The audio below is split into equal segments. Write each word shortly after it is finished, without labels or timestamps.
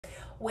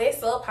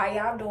What's up? How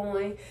y'all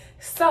doing?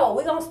 So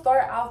we're gonna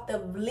start off the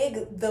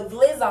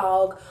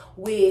vlog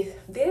with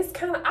this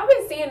kind of, I've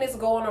been seeing this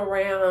going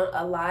around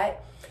a lot.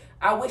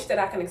 I wish that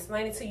I can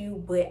explain it to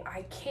you, but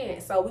I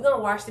can't. So we're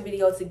gonna watch the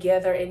video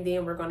together and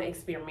then we're gonna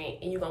experiment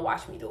and you're gonna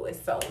watch me do it.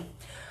 So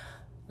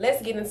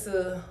let's get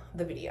into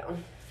the video.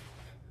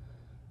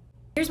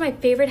 Here's my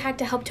favorite hack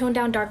to help tone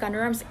down dark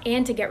underarms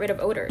and to get rid of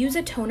odor. Use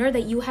a toner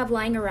that you have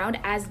lying around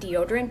as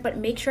deodorant, but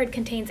make sure it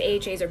contains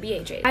AHAs or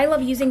BHAs. I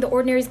love using The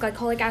Ordinary's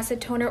glycolic acid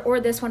toner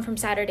or this one from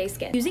Saturday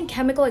Skin. Using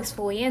chemical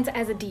exfoliants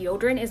as a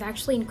deodorant is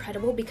actually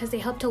incredible because they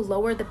help to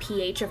lower the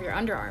pH of your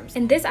underarms.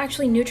 And this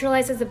actually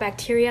neutralizes the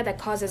bacteria that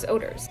causes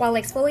odors, while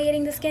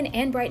exfoliating the skin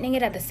and brightening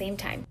it at the same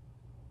time.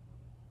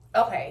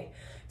 Okay.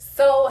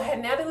 So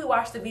now that we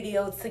watched the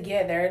video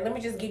together, let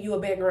me just give you a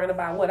background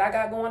about what I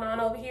got going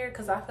on over here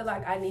because I feel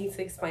like I need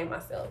to explain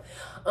myself.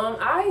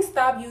 I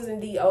stopped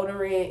using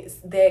deodorants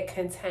that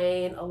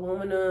contain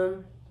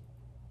aluminum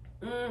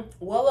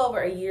well over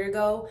a year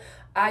ago.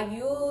 I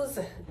use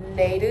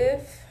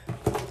Native.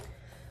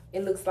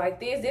 It looks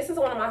like this. This is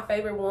one of my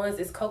favorite ones.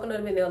 It's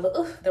coconut vanilla.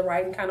 Ugh, the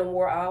writing kind of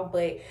wore off,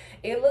 but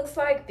it looks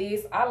like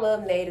this. I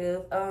love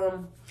Native.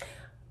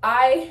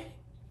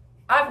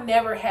 I've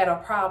never had a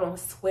problem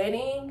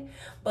sweating,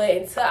 but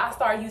until I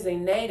started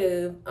using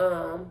Native,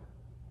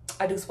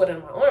 I do sweat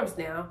in my arms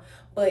now,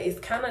 but it's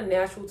kind of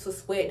natural to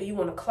sweat. Do you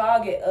want to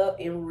clog it up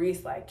and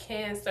risk like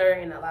cancer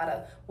and a lot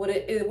of, what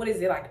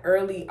is it, like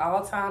early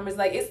Alzheimer's?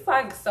 Like, it's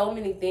like so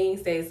many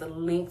things that is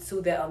linked to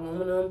that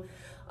aluminum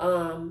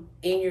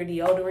in your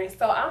deodorant.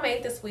 So I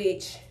made the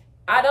switch.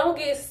 I don't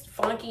get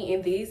funky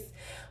in this,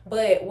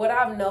 but what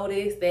I've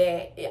noticed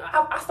that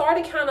I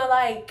started kind of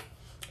like,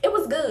 it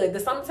was good. The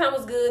summertime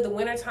was good. The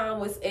wintertime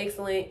was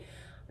excellent.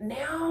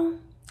 Now,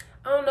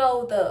 I don't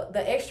know,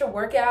 the extra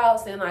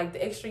workouts and like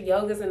the extra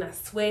yogas and the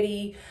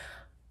sweaty,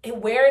 it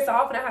wears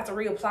off and I have to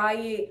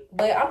reapply it.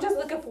 But I'm just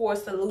looking for a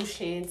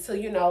solution to,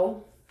 you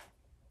know,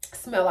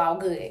 smell all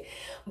good.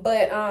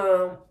 But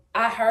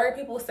I heard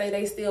people say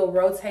they still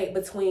rotate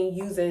between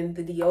using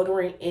the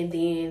deodorant and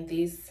then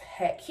this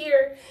hack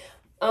here.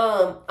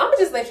 I'm gonna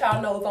just let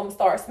y'all know if I'm gonna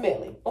start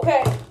smelling,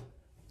 okay?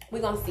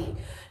 We're gonna see.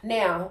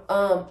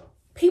 Now,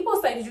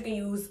 people say that you can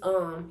use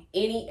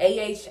any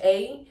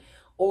AHA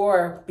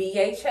or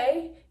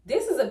BHA.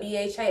 This is a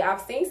BHA.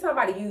 I've seen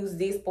somebody use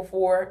this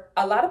before.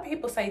 A lot of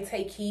people say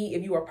take heed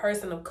if you're a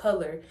person of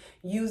color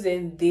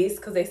using this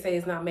because they say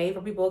it's not made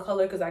for people of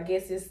color because I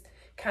guess it's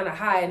kind of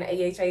high in the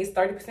AHA. It's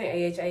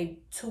 30% AHA,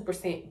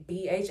 2%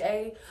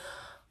 BHA.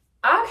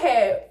 I've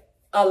had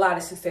a lot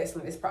of success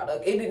from this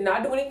product. It did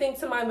not do anything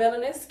to my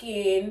melanin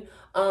skin,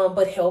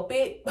 but help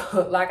it.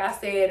 Like I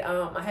said,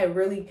 I had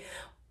really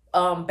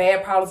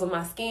bad problems with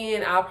my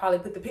skin. I'll probably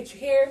put the picture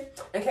here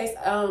in case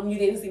you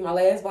didn't see my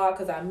last vlog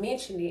because I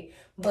mentioned it,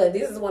 but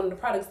this is one of the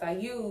products I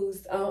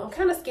used. I'm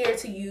kind of scared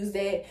to use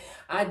that.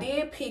 I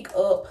did pick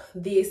up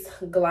this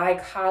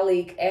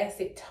glycolic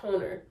acid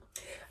toner.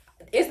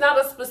 It's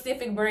not a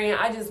specific brand.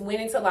 I just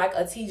went into like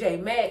a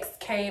TJMAXX,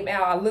 came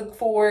out, I looked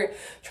for it,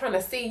 trying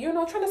to see, you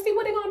know, trying to see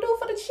what they're gonna do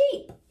for the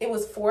cheap. It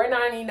was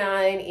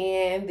 $4.99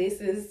 and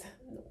this is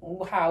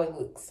how it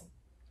looks.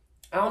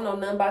 I don't know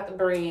nothing about the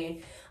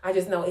brand. I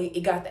just know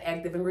it got the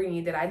active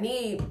ingredient that I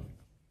need.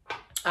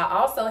 I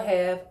also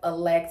have a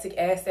lactic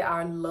acid.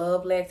 I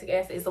love lactic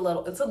acid. It's a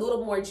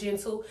little more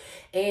gentle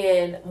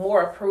and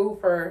more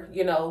approved for,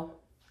 you know,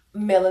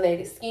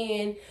 melanated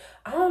skin.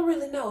 I don't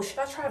really know. Should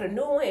I try the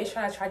new one? Should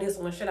I try this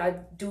one? Should I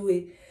do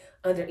it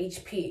under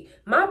each pit?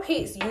 My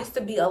pits used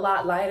to be a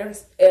lot lighter,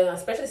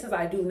 especially since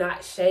I do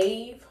not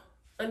shave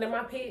under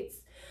my pits.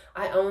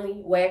 I only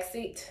wax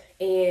it,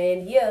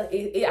 and yeah,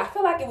 I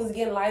feel like it was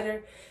getting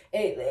lighter.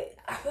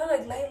 I feel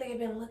like lately it's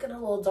been looking a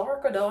little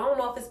darker though. I don't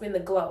know if it's been the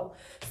glow.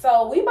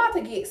 So we about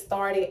to get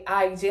started.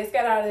 I just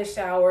got out of the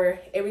shower.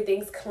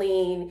 Everything's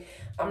clean.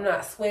 I'm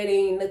not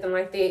sweating, nothing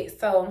like that.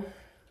 So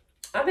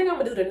I think I'm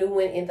gonna do the new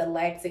one in the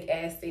lactic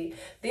acid.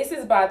 This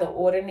is by The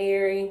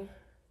Ordinary.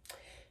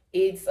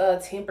 It's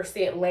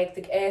 10%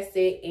 lactic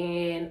acid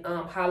and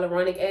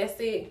hyaluronic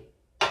acid.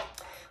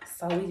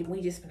 So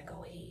we just gonna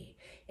go ahead.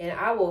 And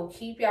I will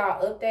keep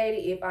y'all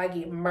updated if I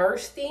get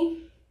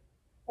MUSTY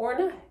or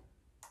not.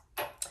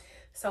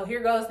 So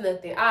here goes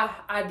nothing.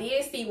 I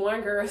did see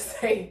one girl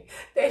say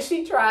that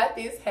she tried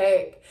this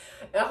hack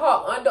and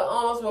her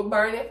underarms were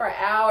burning for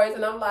hours.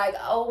 And I'm like,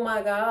 oh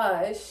my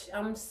gosh,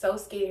 I'm so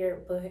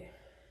scared. But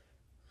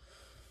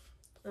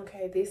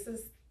okay,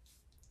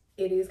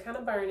 it is kind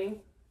of burning.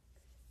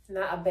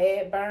 Not a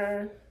bad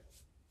burn,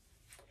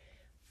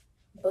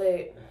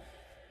 but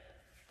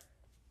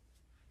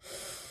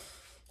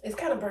it's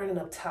kind of burning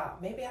up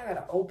top. Maybe I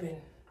gotta open.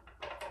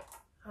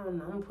 I don't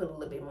know. I'm gonna put a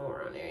little bit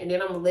more on there. And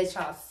then I'm gonna let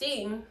y'all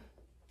see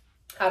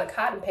how the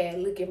cotton pad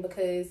looking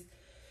because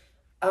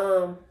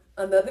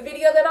another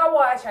video that I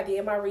watched, I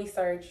did my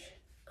research.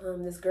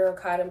 This girl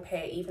cotton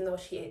pad, even though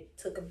she had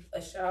took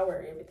a shower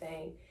and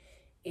everything,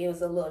 it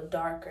was a little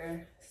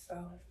darker. So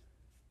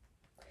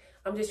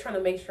I'm just trying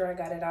to make sure I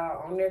got it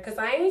all on there because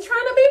I ain't trying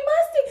to be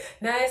musty.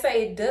 Now they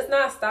say it does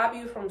not stop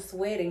you from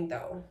sweating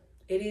though.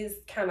 It is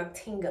kind of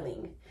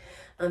tingling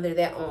under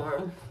that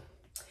arm.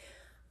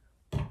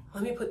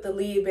 Let me put the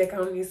lid back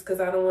on this because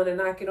I don't want to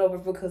knock it over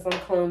because I'm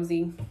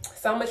clumsy.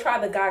 So I'm going to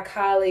try the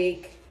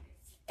Glycolic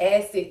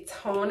Acid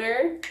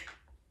Toner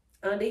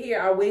under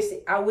here. I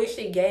wish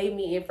it gave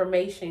me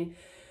information.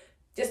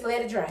 Just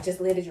let it dry.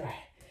 Just let it dry.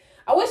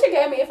 I wish it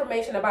gave me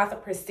information about the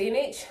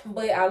percentage,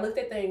 but I looked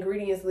at the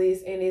ingredients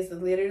list and it's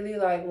literally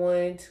like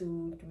 1,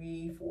 2,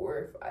 3,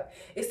 4, 5.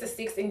 It's the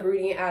 6th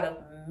ingredient out of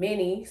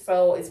many,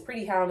 so it's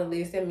pretty high on the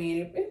list. I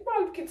mean, it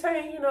probably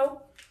contains, you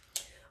know,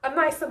 a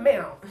nice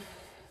amount.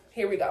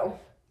 Here we go.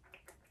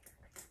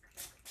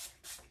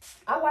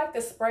 I like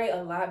the spray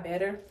a lot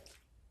better.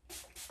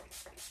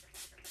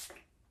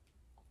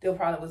 Still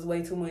probably was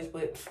way too much,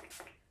 but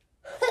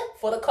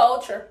for the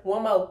culture,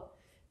 one more.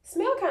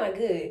 Smell kind of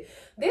good.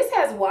 This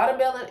has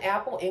watermelon,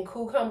 apple, and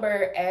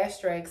cucumber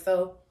extract.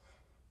 So,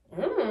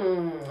 this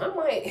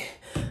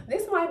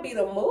might be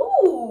the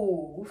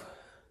move.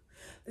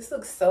 This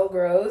looks so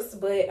gross,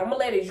 but I'm gonna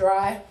let it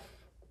dry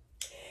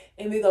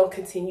and we're gonna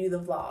continue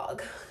the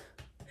vlog.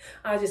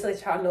 I'll just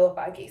let y'all know if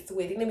I get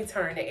sweaty. Let me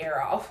turn the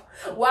air off.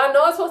 Well, I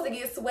know it's supposed to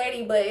get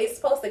sweaty, but it's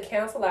supposed to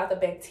cancel out the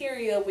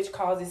bacteria, which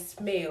causes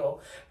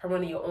smell from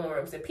under your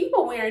arms. If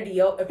people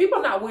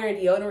not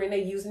wearing deodorant, they're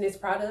using this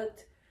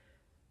product,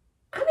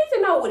 I need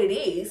to know what it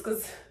is,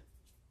 because,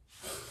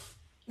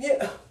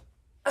 yeah.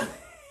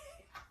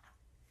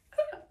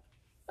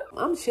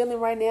 I'm chilling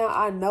right now.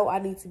 I know I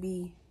need to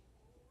be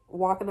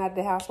walking out of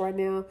the house right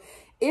now.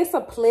 It's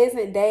a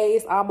pleasant day.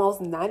 It's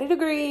almost 90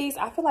 degrees.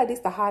 I feel like this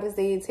is the hottest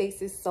day in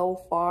Texas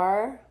so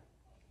far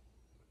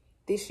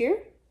this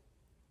year.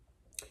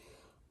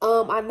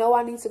 I know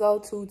I need to go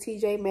to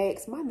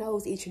TJMAXX. My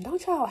nose itching.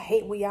 Don't y'all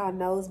hate when y'all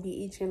nose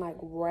be itching like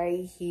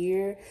right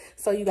here?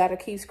 So you got to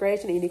keep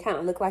scratching and it kind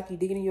of look like you're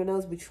digging in your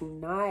nose, but you're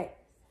not.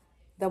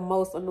 The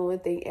most annoying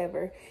thing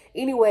ever.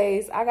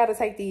 Anyways, I got to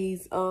take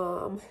these,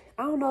 I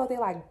don't know if they're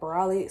like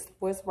bralettes,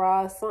 sports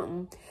bras,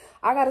 something.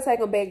 I got to take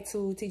them back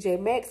to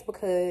TJMAXX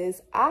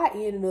because I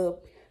ended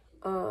up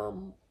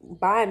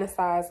buying a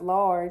size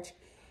large.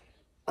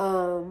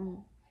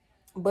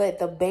 But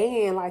the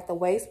band, like the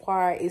waist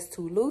part, is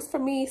too loose for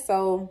me.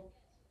 So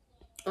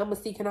I'm going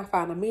to see, can I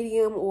find a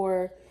medium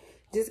or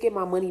just get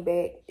my money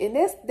back? And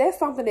that's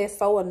something that's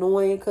so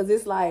annoying because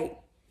it's like,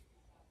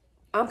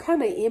 I'm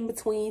kind of in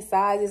between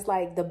sizes.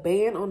 Like the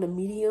band on the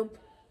medium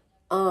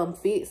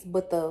fits,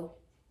 but the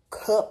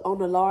cup on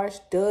the large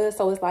does.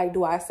 So it's like,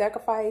 do I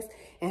sacrifice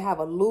and have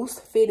a loose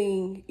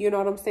fitting, you know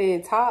what I'm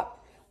saying,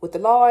 top with the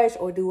large,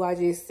 or do I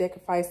just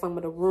sacrifice some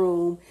of the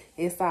room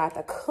inside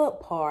the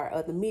cup part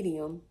of the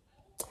medium?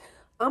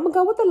 I'm gonna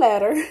go with the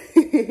latter.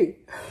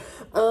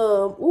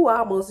 Ooh, I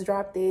almost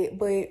dropped it,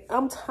 but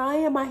I'm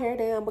tying my hair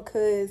down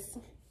because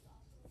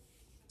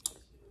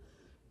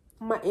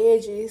my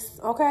edges,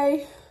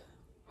 okay?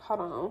 Hold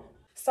on.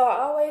 So I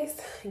always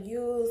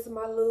use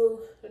my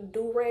little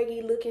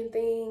do-raggy looking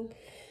thing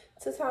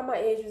to tie my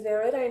edges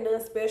down. It ain't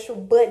nothing special,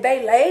 but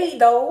they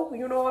laid though.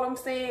 You know what I'm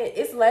saying?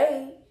 It's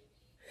laid.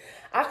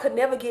 I could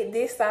never get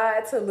this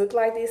side to look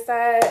like this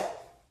side.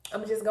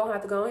 I'm just gonna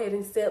have to go ahead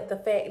and accept the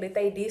fact that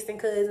they distant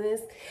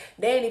cousins.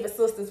 They ain't even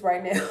sisters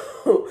right now,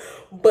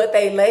 but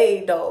they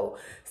laid though.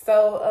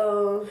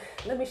 So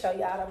let me show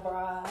y'all the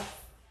bras.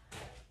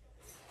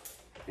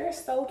 They're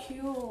so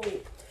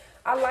cute.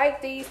 I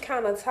like these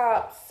kind of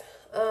tops.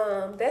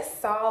 That's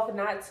soft,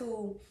 not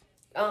too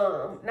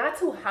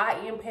high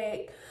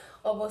impact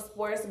of a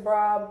sports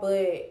bra,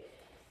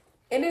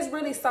 and it's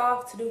really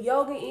soft to do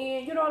yoga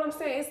in. You know what I'm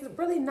saying? It's a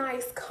really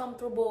nice,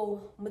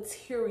 comfortable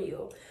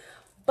material.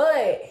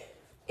 But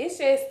it's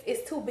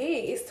too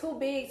big. It's too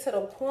big to the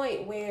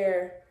point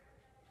where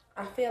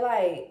I feel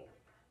like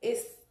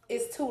it's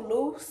too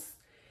loose.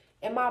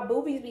 And my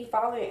boobies be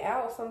falling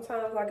out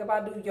sometimes. Like if I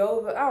do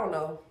yoga, I don't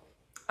know.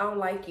 I don't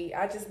like it.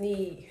 I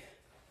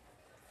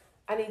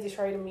need to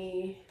trade them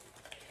in.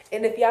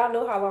 And if y'all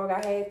know how long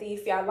I had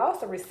these, see, I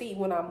lost a receipt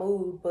when I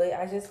moved, but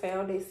I just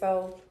found it.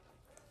 So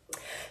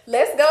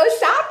let's go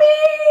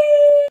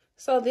shopping.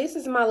 So this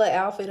is my little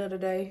outfit of the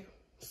day.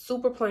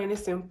 Super plain and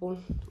simple,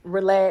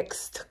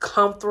 relaxed,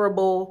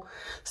 comfortable,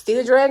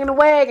 still dragging the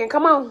wagon.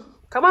 Come on,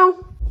 come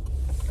on.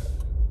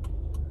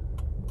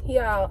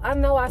 Y'all, I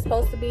know I'm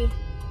supposed to be.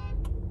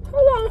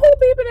 Hold on, who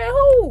beeping at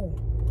who?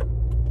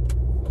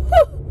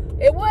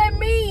 It wasn't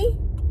me.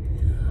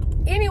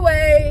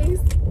 Anyways,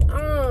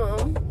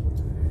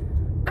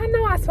 I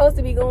know I'm supposed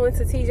to be going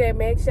to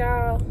TJMAXX,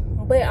 y'all,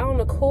 but on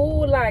the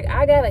cool, like,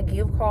 I got a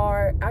gift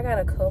card. I got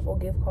a couple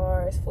gift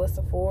cards for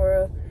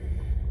Sephora.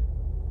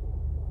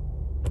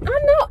 I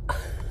know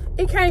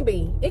it can't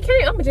be. It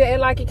can't. I'm just act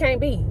like it can't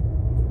be,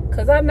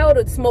 cause I know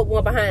the smoke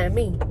went behind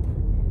me,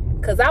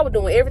 cause I was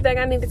doing everything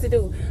I needed to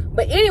do.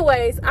 But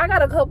anyways, I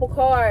got a couple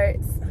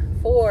cards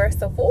for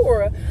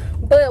Sephora,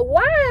 but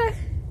why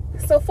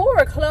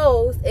Sephora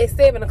closed at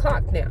 7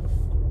 o'clock now?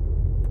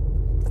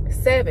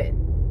 7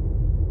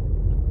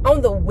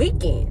 on the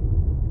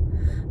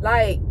weekend.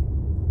 Like,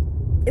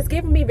 it's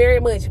giving me very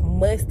much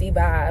musty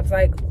vibes.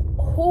 Like,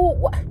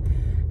 who?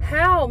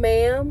 How,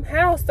 ma'am?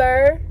 How,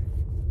 sir?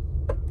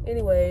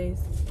 Anyways,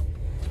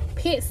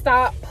 pit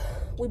stop.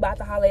 We about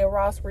to holler at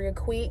Ross real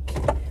quick.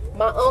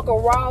 My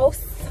Uncle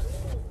Ross.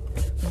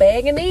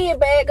 Bagging in,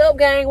 bag up,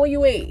 gang. Where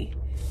you at?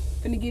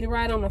 Finna get it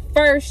right on the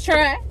first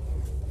try.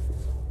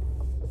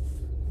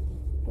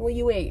 Where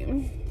you at?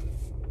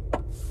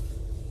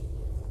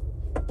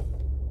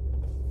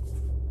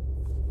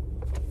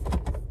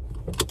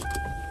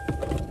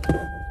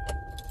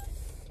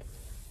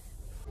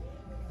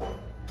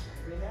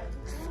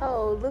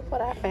 So look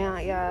what I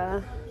found,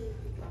 y'all.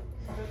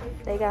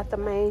 They got the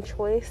main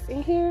choice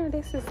in here.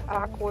 This is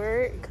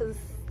awkward because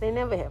they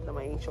never have the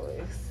main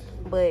choice.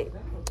 But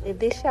if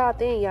this y'all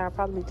thing, y'all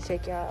probably need to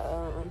check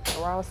y'all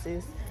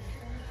Ross's.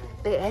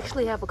 They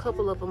actually have a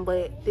couple of them,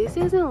 but this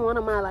isn't one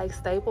of my like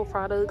staple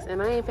products,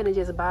 and I ain't finna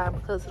just buy it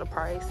because of the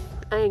price.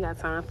 I ain't got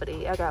time for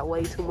that. I got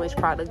way too much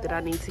product that I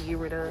need to get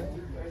rid of.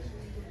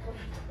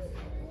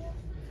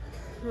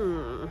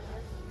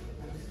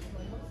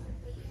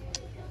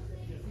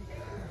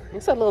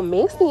 It's a little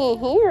messy in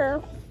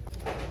here.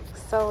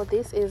 So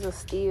this is a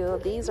steal.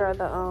 These are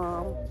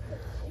the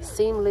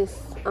seamless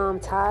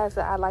ties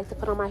that I like to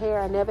put on my hair.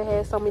 I never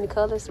had so many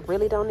colors.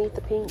 Really don't need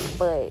the pink,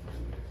 but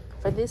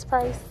for this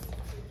price,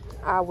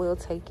 I will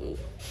take it.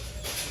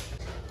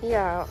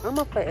 Yeah, I'm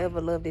gonna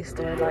forever love this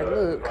store. Like,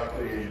 look,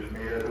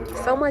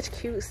 so much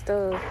cute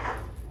stuff.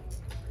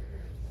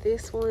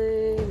 This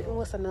one,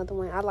 what's another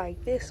one? I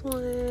like this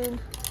one.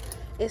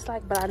 It's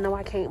like, but I know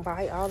I can't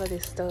buy all of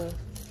this stuff.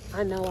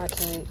 I know I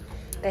can't.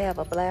 They have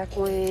a black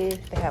one.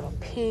 They have a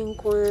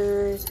pink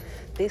one.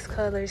 This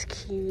color's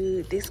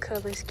cute. This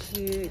color's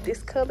cute.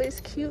 This color's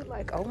cute.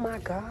 Like, oh my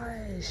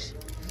gosh.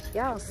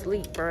 Y'all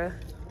sleep, bruh.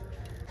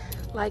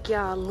 Like,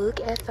 y'all,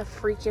 look at the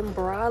freaking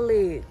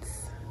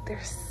bralettes.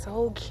 They're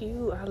so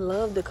cute. I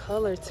love the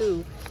color,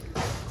 too.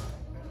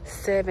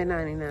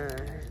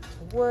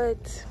 $7.99.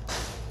 What?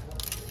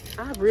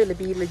 I really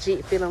be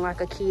legit feeling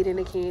like a kid in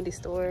a candy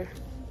store.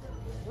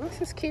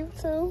 This is cute,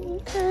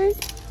 too. Okay.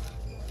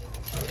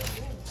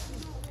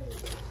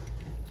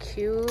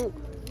 Cute.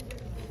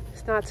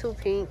 It's not too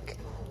pink.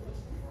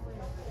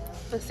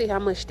 Let's see how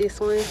much this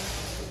one.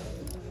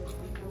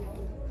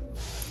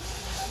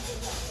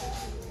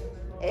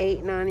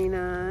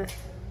 $8.99.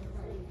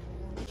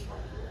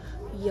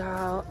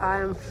 Y'all,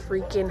 I'm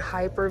freaking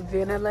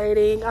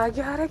hyperventilating. I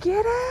gotta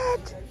get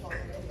it.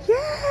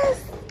 Yes,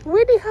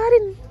 Whitney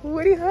Hutton.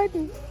 Whitney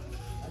Hutton.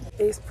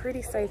 It's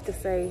pretty safe to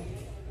say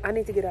I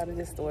need to get out of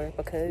this store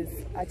because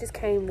I just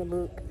came to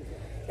look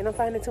and I'm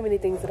finding too many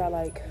things that I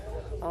like.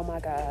 Oh my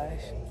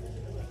gosh.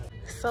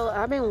 So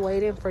I've been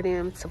waiting for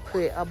them to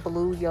put a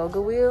blue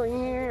yoga wheel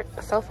in here.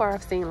 So far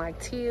I've seen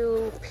like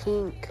teal,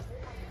 pink,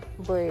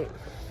 but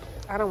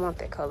I don't want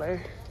that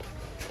color.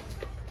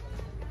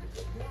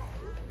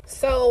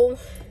 So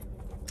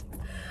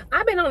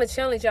I've been on a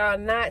challenge, y'all,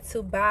 not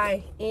to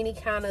buy any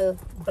kind of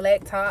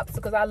black tops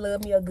because I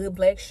love me a good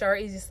black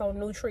shirt. It's just so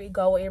neutral, it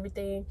go with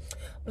everything.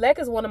 Black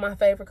is one of my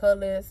favorite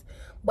colors,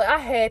 but I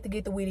had to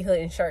get the Whitney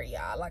Hutton shirt,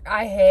 y'all. Like,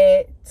 I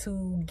had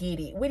to get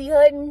it. Whitney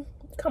Hutton,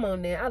 come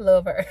on now, I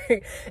love her.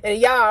 And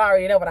y'all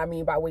already know what I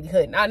mean by Whitney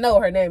Hutton. I know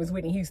her name is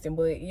Whitney Houston,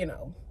 but you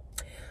know.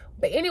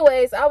 But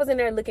anyways, I was in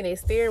there looking at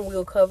steering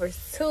wheel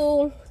covers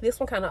too. This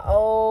one kind of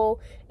old.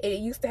 It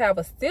used to have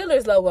a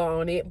Steelers logo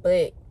on it,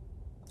 but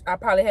I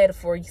probably had it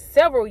for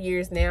several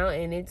years now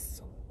and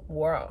it's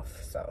wore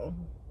off. So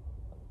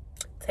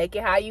take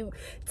it how you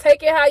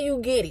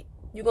get it.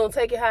 You're gonna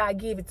take it how I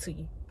give it to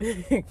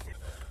you.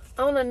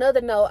 On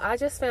another note, I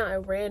just found a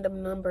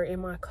random number in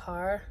my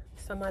car.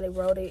 Somebody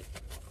wrote it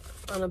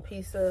on a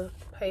piece of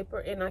paper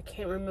and I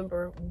can't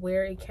remember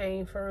where it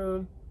came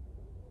from.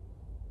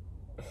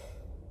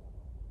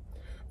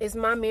 Is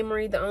my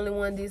memory the only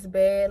one this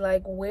bad?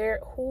 Like,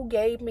 who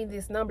gave me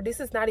this number? This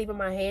is not even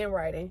my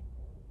handwriting.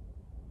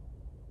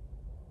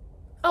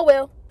 Oh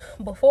well,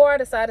 before I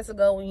decided to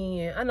go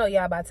in, I know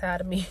y'all about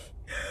tired of me.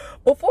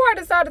 Before I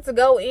decided to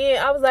go in,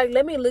 I was like,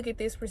 let me look at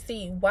this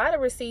receipt. Why the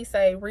receipt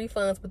say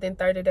refunds within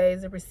 30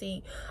 days of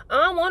receipt?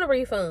 I don't want a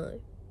refund.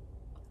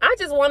 I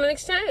just want an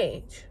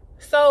exchange.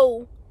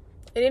 So,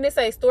 and then it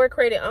say store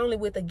credit only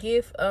with a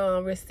gift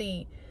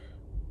receipt.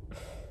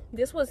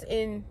 This was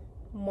in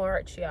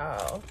March,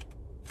 y'all.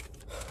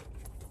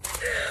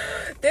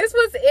 This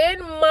was in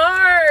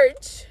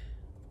March.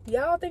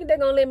 Y'all think they're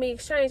gonna let me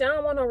exchange? I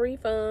don't want no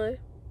refund.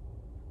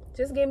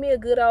 Just give me a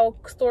good old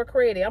store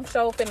credit. I'm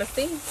sure finna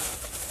see.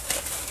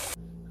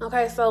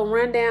 Okay, so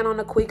rundown on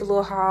a quick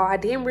little haul. I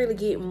didn't really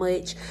get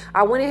much.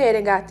 I went ahead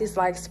and got this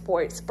like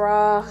sports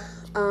bra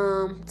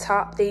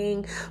top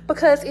thing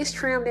because it's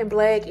trimmed in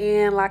black,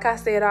 and like I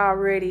said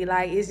already,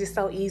 like it's just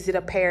so easy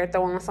to pair,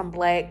 throw on some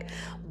black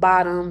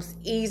bottoms,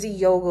 easy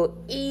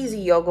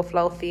yoga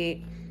flow fit.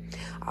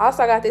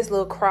 Also, I got this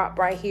little crop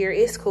right here.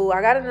 It's cool.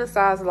 I got it in a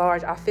size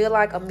large. I feel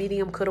like a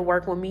medium could have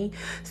worked with me.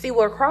 See,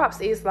 what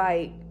crops is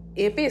like,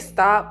 if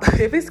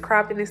it's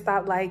cropped and it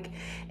stopped like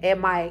at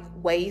my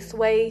waist,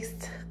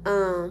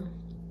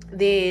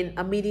 then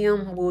a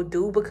medium will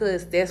do,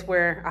 because that's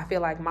where I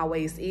feel like my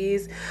waist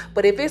is.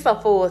 But if it's a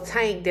full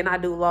tank, then I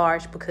do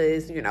large,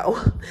 because, you know,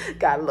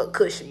 got a little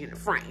cushion in the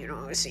front, you know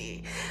what I'm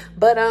saying?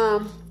 But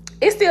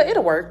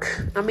it'll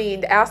work. I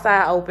mean, the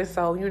outside open,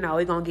 so, you know,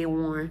 it's gonna get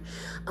worn.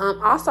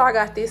 Also, I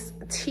got this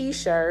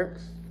t-shirt,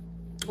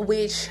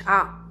 which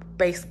I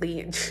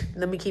basically,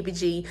 let me keep it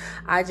G,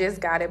 I just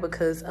got it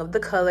because of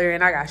the color,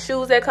 and I got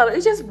shoes that color.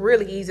 It's just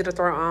really easy to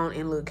throw on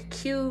and look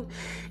cute.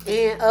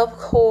 And of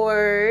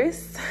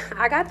course,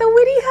 I got the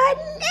Witty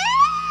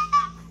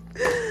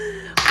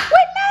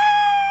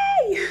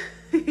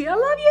Whitney. I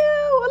love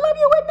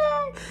you,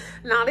 Whitney.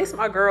 Now, this is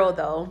my girl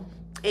though,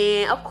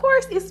 and of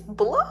course it's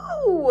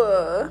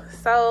blue,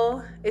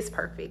 so it's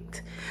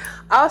perfect.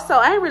 Also,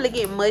 I didn't really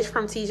get much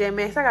from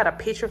TJMAXX. I got a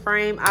picture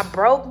frame. I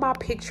broke my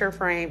picture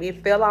frame.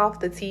 It fell off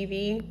the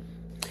TV.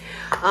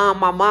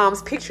 My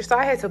mom's picture, so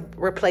I had to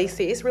replace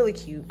it. It's really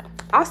cute.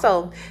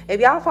 Also, if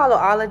y'all follow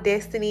All of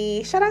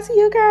Destiny, shout out to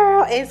you,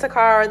 girl, and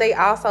Sakara. They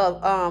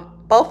also,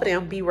 both of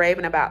them be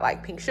raving about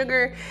like pink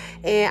sugar.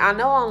 And I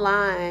know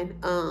online,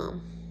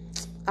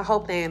 I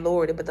hope they ain't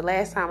lowered it, but the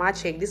last time I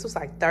checked, this was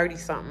like 30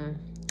 something.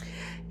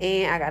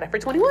 And I got it for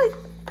 21.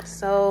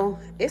 So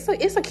it's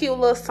a cute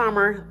little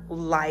summer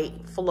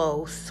light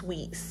flow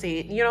sweet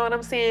scent, you know what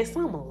I'm saying?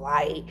 Some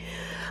light.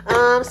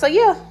 So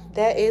yeah,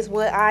 that is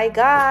what I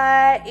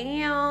got.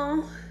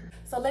 And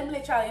so let me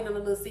let y'all in on a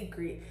little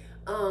secret.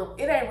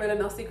 It ain't really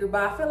no secret,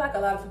 but I feel like a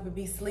lot of people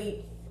be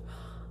sleep.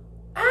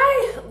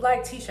 I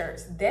like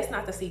t-shirts. That's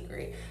not the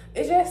secret.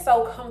 It's just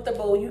so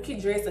comfortable. You can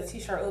dress a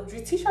t-shirt up.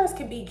 T-shirts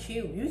can be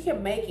cute. You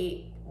can make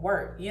it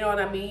work, you know what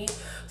I mean?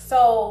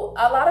 So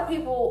a lot of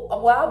people,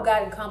 well, I've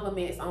gotten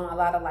compliments on a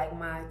lot of like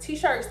my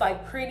t-shirts,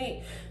 like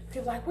printed.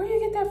 People like, where you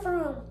get that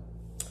from?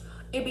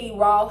 It be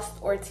Ross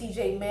or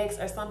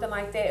TJMAXX or something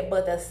like that.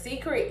 But the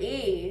secret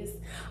is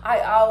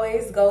I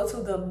always go to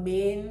the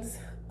men's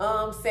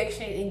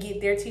section and get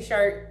their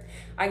t-shirt.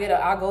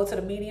 I'll go to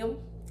the medium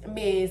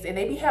men's, and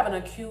they be having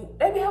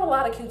a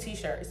lot of cute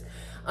t-shirts.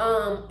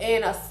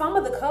 And some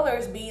of the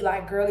colors be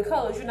like girly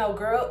colors, you know,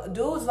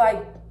 dudes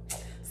like,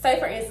 say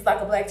for instance,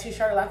 like a black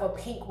t-shirt, like a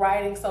pink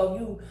writing. So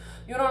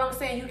you know what I'm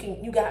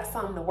saying? You got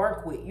something to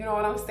work with. You know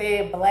what I'm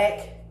saying?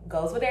 Black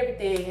goes with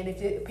everything. And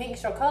if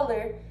pink's your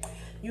color,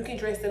 you can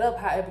dress it up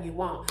however you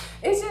want.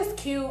 It's just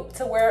cute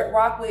to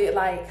rock with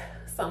like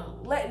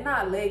some,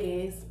 not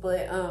leggings,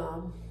 but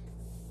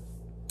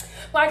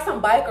like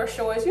some biker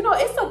shorts. You know,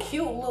 it's a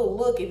cute little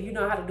look if you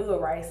know how to do it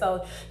right.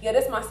 So yeah,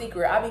 that's my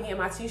secret. I be getting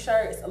my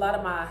t-shirts, a lot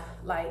of my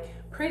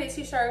like printed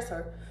t-shirts,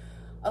 or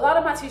a lot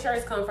of my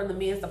t-shirts come from the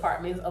men's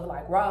departments of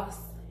like Ross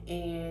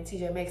and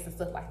TJMAXX and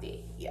stuff like that.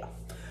 Yeah.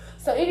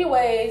 So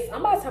anyways,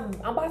 I'm about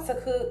to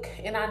cook,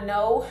 and I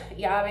know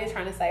y'all been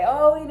trying to say,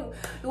 oh,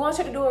 we want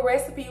you to do a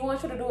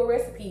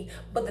recipe.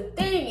 But the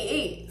thing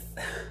is,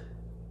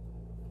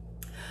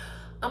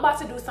 I'm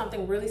about to do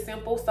something really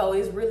simple, so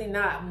it's really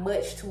not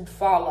much to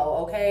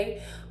follow,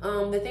 okay?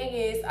 The thing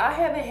is, I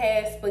haven't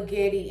had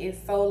spaghetti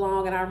in so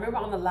long, and I remember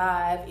on the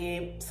live,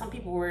 and some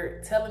people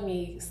were telling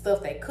me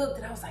stuff they cooked,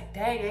 and I was like,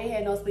 dang, I ain't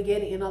had no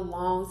spaghetti in a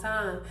long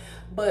time.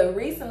 But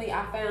recently,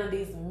 I found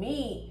this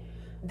meat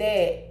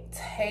that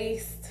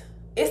tastes,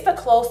 it's the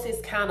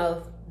closest kind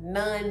of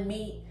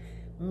non-meat,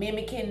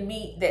 mimicking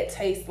meat that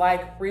tastes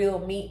like real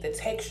meat, the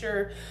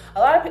texture. A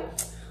lot of people,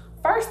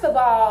 first of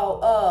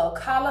all,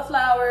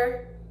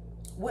 cauliflower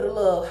with a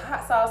little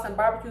hot sauce and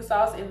barbecue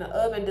sauce in the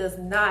oven does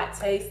not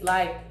taste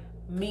like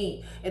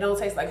meat. It don't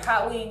taste like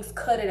hot wings.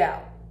 Cut it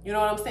out. You know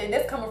what I'm saying?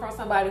 That's coming from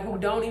somebody who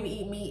don't even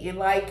eat meat and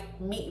like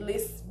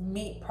meatless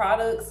meat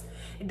products.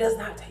 It does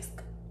not taste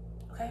good,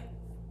 okay?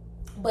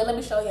 But let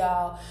me show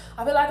y'all.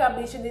 I feel like I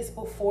mentioned this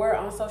before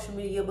on social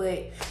media, but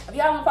if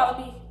y'all don't follow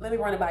me, let me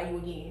run it by you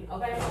again,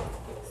 okay?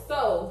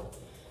 So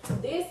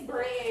this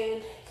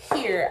brand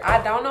here,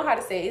 I don't know how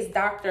to say it. It's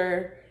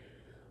Dr.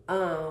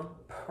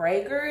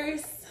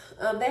 Prager's.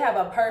 They have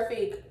a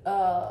perfect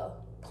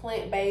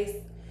plant-based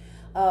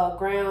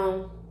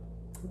ground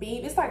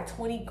beef. It's like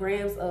 20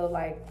 grams of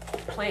like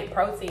plant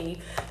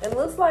protein. It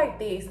looks like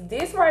this.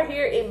 This right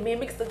here, it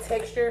mimics the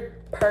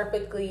texture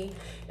perfectly.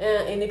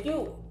 And if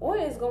you, what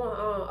is going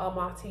on? Oh,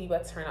 my TV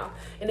about to turn off.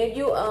 And if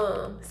you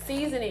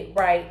season it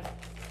right,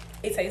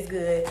 it tastes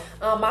good.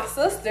 My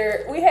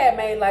sister, we had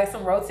made like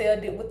some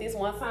rotel dip with this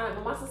one time,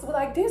 and my sister was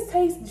like, this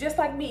tastes just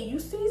like me. You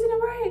season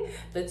it right,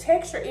 the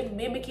texture, it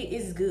mimic it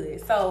is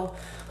good. So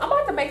I'm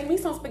about to make me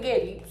some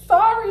spaghetti.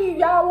 Sorry,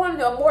 y'all wanted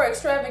a more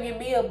extravagant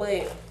meal,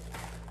 but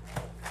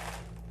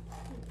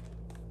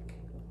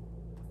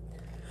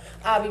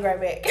I'll be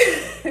right back.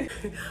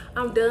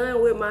 I'm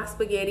done with my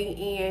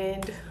spaghetti,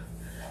 and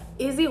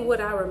is it what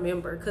I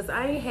remember? Because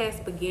I ain't had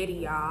spaghetti,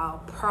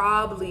 y'all,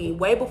 probably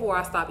way before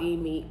I stopped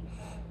eating meat.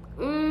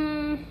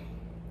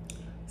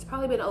 It's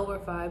probably been over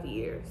 5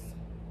 years.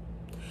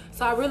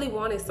 So I really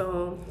wanted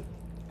some.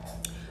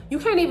 You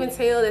can't even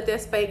tell that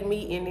there's fake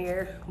meat in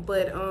there,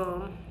 but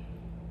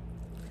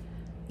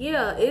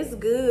yeah, it's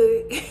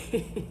good.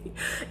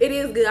 It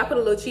is good. I put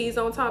a little cheese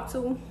on top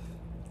too.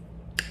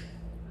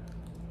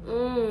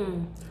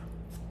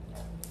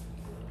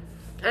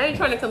 I ain't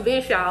trying to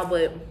convince y'all,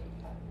 but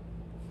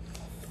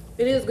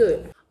it is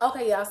good.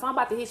 Okay, y'all, so I'm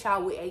about to hit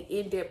y'all with an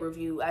in-depth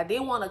review. I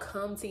didn't want to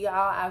come to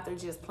y'all after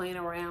just playing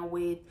around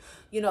with,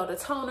 you know, the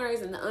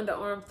toners and the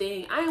underarm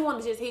thing. I didn't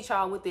want to just hit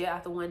y'all with it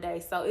after one day.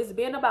 So it's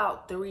been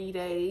about 3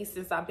 days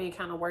since I've been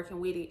kind of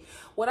working with it.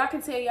 What I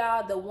can tell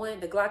y'all, the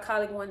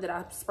glycolic one that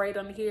I sprayed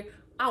under here,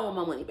 I want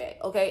my money back,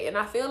 okay? And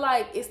I feel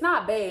like it's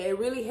not bad. It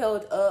really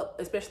held up,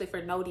 especially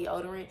for no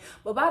deodorant.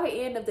 But by the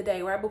end of the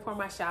day, right before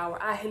my shower,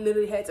 I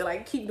literally had to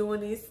like keep doing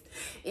this.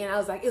 And I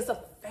was like, it's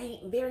a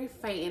faint, very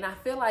faint. And I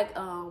feel like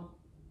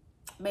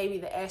maybe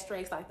the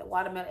extracts, like the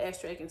watermelon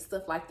extract and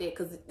stuff like that,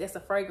 because that's a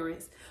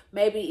fragrance,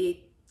 maybe it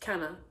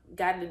kind of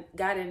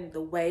got in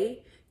the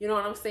way, you know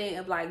what I'm saying,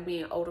 of like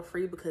being odor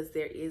free, because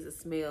there is a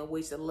smell,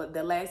 which the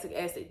lactic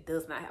acid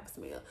does not have a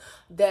smell.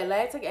 That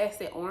lactic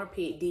acid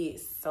armpit did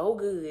so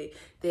good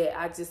that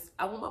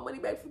I want my money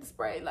back for the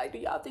spray. Like, do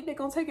y'all think they're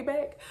gonna take it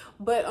back?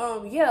 But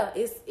yeah,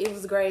 it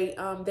was great.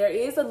 There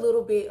is a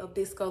little bit of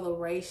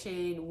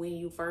discoloration when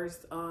you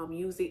first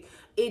use it.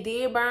 It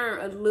did burn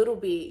a little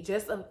bit,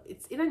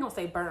 it ain't gonna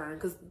say burn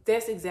because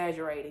that's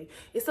exaggerating.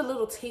 It's a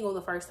little tingle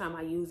the first time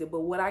I use it, but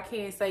what I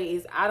can say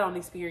is I don't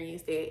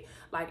experience that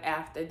like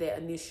after that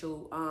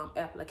initial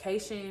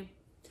application.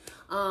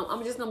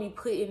 I'm just gonna be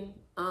putting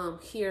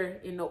here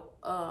in the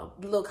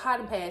little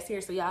cotton pads here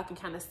so y'all can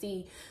kind of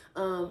see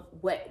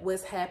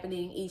what's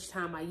happening each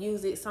time I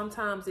use it.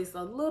 Sometimes it's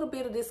a little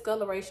bit of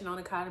discoloration on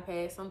the cotton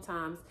pad,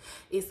 sometimes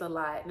it's a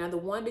lot. Now the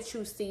one that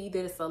you see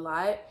that it's a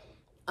lot,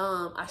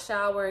 I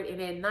showered,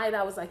 and at night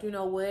I was like, you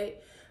know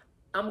what,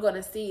 I'm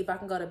gonna see if I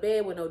can go to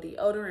bed with no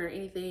deodorant or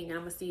anything, and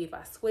I'm gonna see if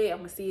I sweat, I'm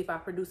gonna see if I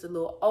produce a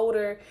little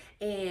odor,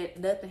 and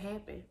nothing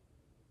happened.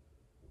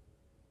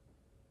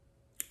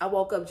 I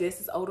woke up just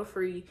as odor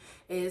free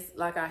as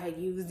like I had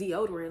used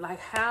deodorant. Like,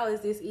 how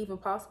is this even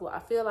possible? I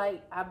feel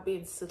like I've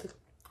been sorry.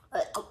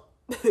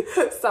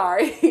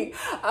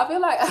 I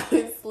feel like I've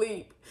been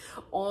asleep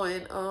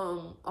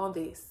on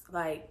this.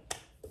 Like,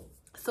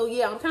 so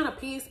yeah, I'm kind of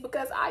pissed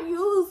because I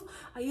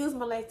use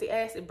my lactic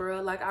acid,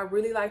 bro. Like, I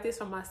really like this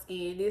for my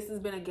skin. This has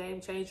been a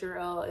game changer.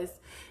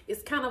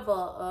 It's kind of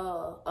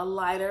a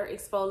lighter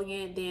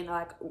exfoliant than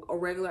like a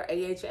regular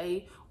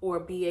AHA or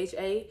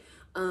BHA.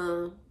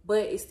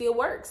 But it still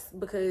works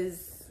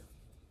because,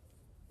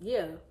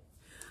 yeah.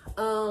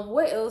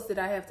 What else did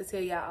I have to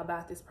tell y'all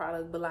about this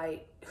product? But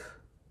like,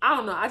 I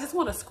don't know, I just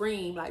want to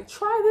scream, like,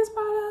 try this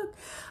product.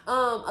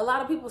 A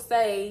lot of people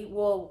say,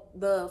 well,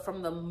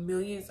 from the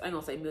millions, I ain't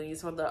gonna say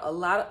millions, for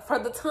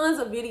the tons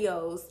of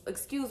videos,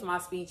 excuse my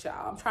speech,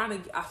 y'all.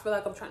 I feel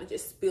like I'm trying to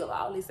just spill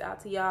all this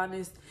out to y'all, and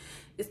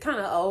it's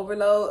kind of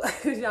overload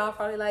because y'all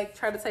probably like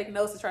try to take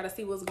notes and try to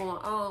see what's going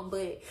on.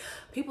 But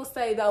people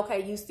say that,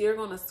 okay, you still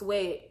gonna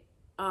sweat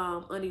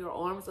under your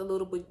arms a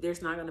little, but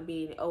there's not gonna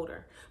be any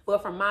odor.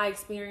 But from my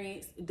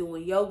experience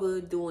doing yoga,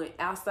 doing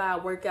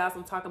outside workouts,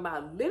 I'm talking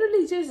about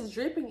literally just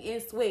dripping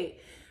in sweat,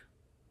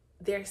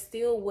 there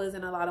still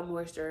wasn't a lot of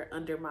moisture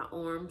under my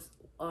arms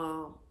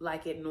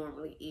like it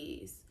normally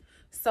is.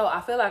 So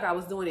I feel like I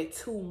was doing it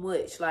too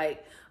much,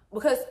 like,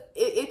 because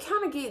it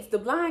kind of gets, the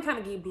line kind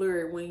of get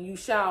blurred when you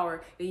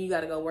shower, then you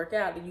got to go work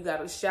out, then you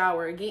got to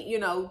shower again, you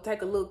know,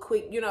 take a little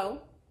quick, you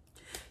know.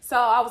 So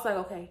I was like,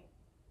 okay,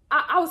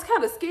 I was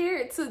kind of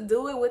scared to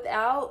do it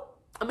without,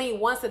 I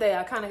mean, once a day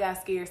I kind of got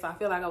scared, so I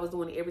feel like I was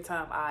doing it every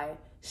time I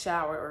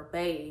shower or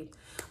bathe.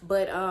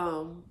 But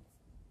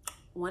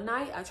one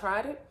night I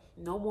tried it,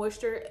 no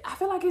moisture. I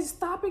feel like it's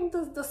stopping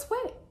the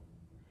sweat,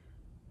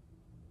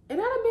 and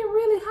that have been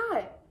really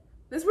hot.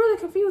 It's really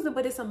confusing,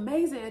 but it's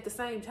amazing at the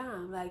same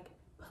time. Like,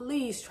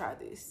 please try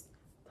this.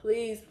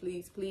 Please,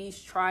 please,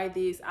 please try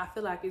this. I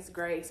feel like it's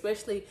great.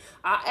 Especially,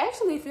 I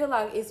actually feel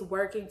like it's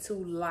working to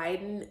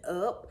lighten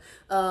up,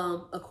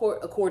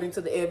 according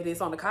to the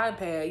evidence on the cotton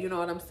pad. You know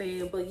what I'm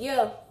saying? But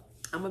yeah,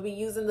 I'm going to be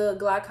using the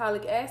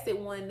glycolic acid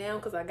one now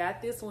because I got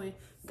this one.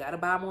 Got to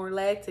buy more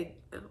lactic.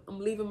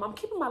 I'm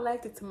keeping my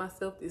lactic to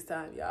myself this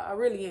time, y'all. I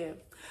really am.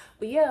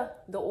 But yeah,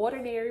 the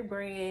Ordinary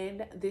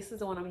brand. This is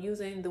the one I'm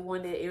using. The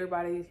one that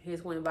everybody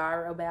has went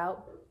viral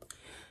about.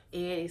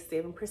 And it's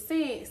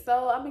 7%.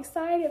 So I'm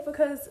excited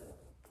because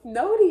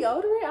no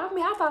deodorant. I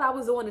mean, I thought I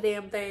was doing the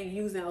damn thing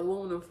using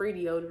aluminum-free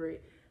deodorant.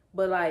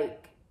 But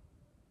like,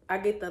 I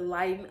get to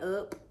lighten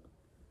up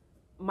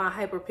my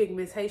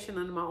hyperpigmentation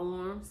under my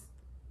arms.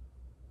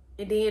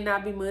 And then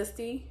not be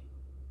musty.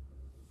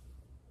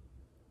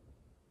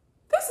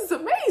 This is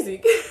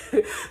amazing.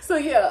 So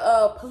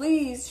yeah,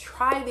 please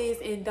try this,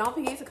 and don't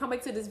forget to come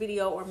back to this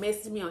video or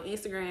message me on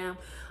Instagram.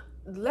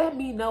 Let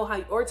me know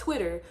how, or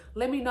Twitter,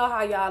 let me know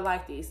how y'all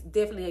like this.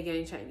 Definitely a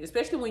game changer,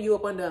 especially when you're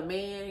up under a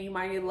man, you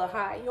might get a little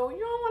hot. You don't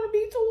want to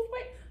be too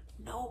sweet.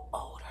 No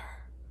odor,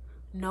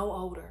 no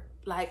odor.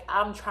 Like,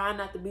 I'm trying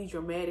not to be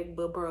dramatic,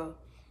 but bro,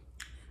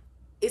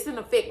 it's in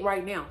effect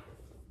right now.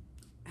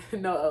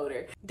 No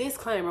odor.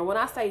 Disclaimer, when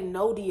I say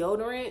no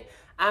deodorant,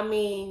 I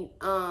mean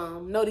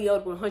no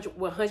deodorant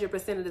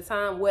 100% of the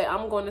time. What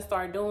I'm going to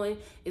start doing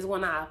is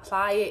when I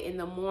apply it in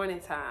the morning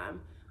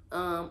time,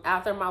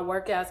 after my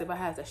workouts, if I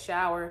have to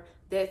shower,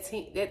 that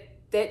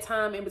that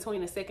time in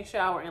between the second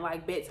shower and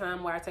like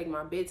bedtime, where I take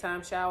my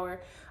bedtime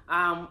shower,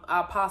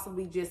 I'll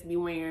possibly just be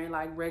wearing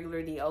like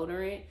regular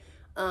deodorant.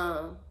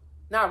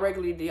 Not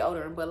regular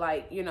deodorant, but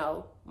like, you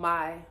know,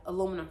 my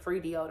aluminum free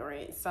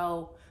deodorant.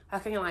 So I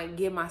can like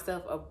give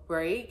myself a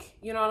break.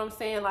 You know what I'm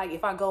saying? Like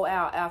if I go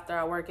out after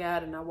I work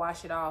out and I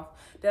wash it off,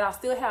 that I'll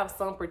still have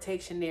some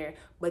protection there.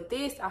 But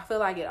this, I feel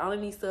like it only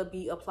needs to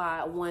be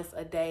applied once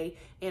a day.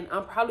 And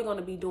I'm probably going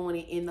to be doing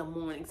it in the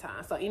morning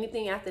time. So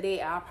anything after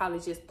that, I'll probably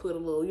just put a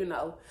little, you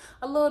know,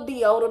 a little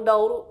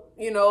deodorant,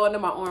 you know, under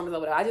my arms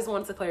over there. I just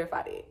wanted to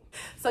clarify that.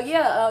 So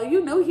yeah,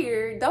 you new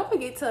here, don't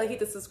forget to hit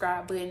the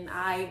subscribe button.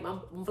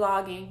 I'm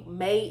vlogging.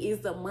 May is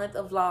the month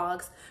of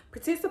vlogs.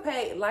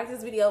 Participate, like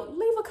this video,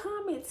 leave a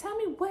comment. Tell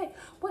me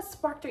what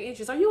sparked your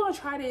interest. Are you gonna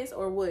try this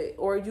or what?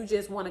 Or you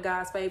just want a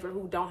guy's favorite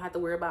who don't have to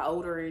worry about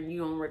odor and you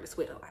don't really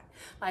sweat a lot?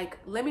 Like,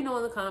 let me know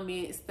in the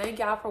comments. Thank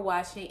y'all for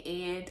watching,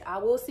 and I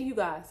will see you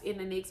guys in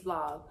the next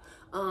vlog.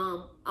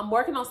 I'm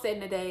working on setting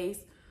the days.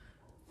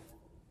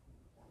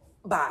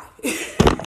 Bye.